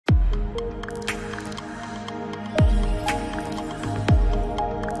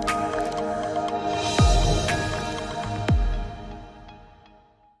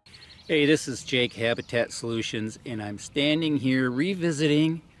Hey, this is Jake, Habitat Solutions, and I'm standing here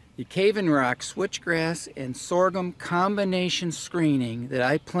revisiting the Cave and Rock switchgrass and sorghum combination screening that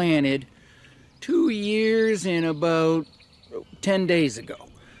I planted 2 years and about 10 days ago.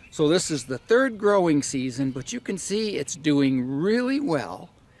 So this is the third growing season, but you can see it's doing really well.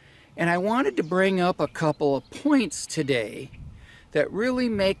 And I wanted to bring up a couple of points today that really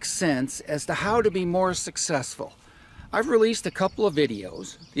make sense as to how to be more successful. I've released a couple of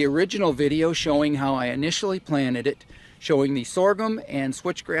videos. The original video showing how I initially planted it, showing the sorghum and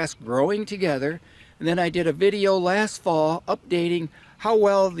switchgrass growing together. And then I did a video last fall updating how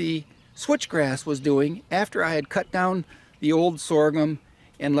well the switchgrass was doing after I had cut down the old sorghum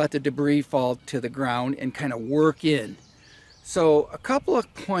and let the debris fall to the ground and kind of work in. So a couple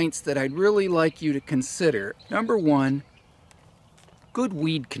of points that I'd really like you to consider. Number one, good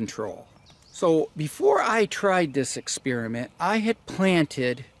weed control. So before I tried this experiment, I had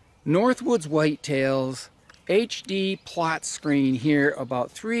planted Northwoods Whitetails HD plot screen here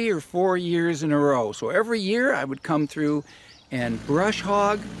about 3 or 4 years in a row. So every year I would come through and brush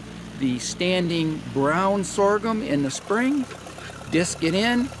hog the standing brown sorghum in the spring, disc it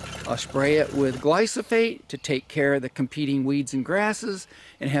in, I'll spray it with glyphosate to take care of the competing weeds and grasses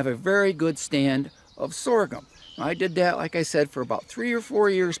and have a very good stand of sorghum. I did that, like I said, for about 3 or 4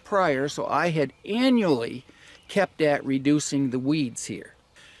 years prior, so I had annually kept at reducing the weeds here.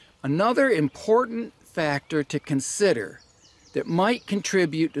 Another important factor to consider that might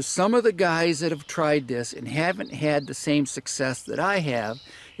contribute to some of the guys that have tried this and haven't had the same success that I have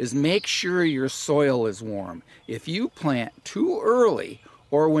is make sure your soil is warm. If you plant too early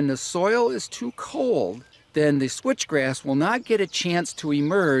or when the soil is too cold, then the switchgrass will not get a chance to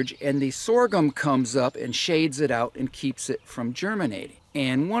emerge and the sorghum comes up and shades it out and keeps it from germinating.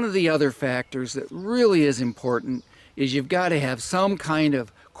 And one of the other factors that really is important is you've got to have some kind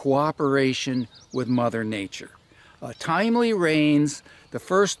of cooperation with Mother Nature. Timely rains the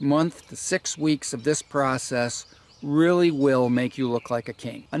first month to 6 weeks of this process really will make you look like a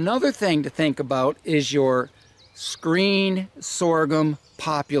king. Another thing to think about is your screen sorghum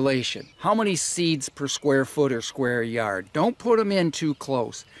population. How many seeds per square foot or square yard? Don't put them in too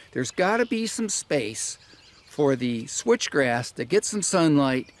close. There's got to be some space for the switchgrass to get some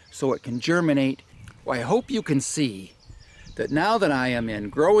sunlight so it can germinate. Well, I hope you can see that now that I am in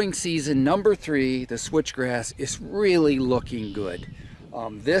growing season number 3, the switchgrass is really looking good.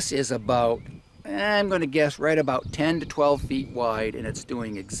 This is about, I'm going to guess, right about 10 to 12 feet wide, and it's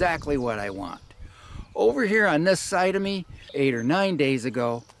doing exactly what I want. Over here on this side of me, 8 or 9 days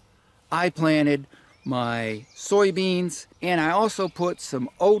ago, I planted my soybeans, and I also put some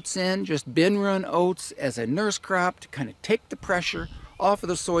oats in, just bin run oats as a nurse crop to kind of take the pressure off of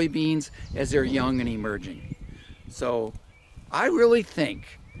the soybeans as they're young and emerging. So I really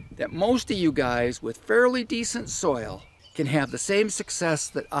think that most of you guys with fairly decent soil can have the same success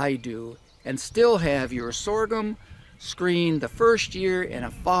that I do and still have your sorghum screen the first year and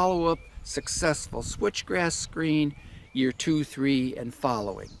a follow-up successful switchgrass screen year 2, 3, and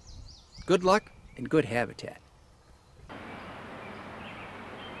following. Good luck and good habitat.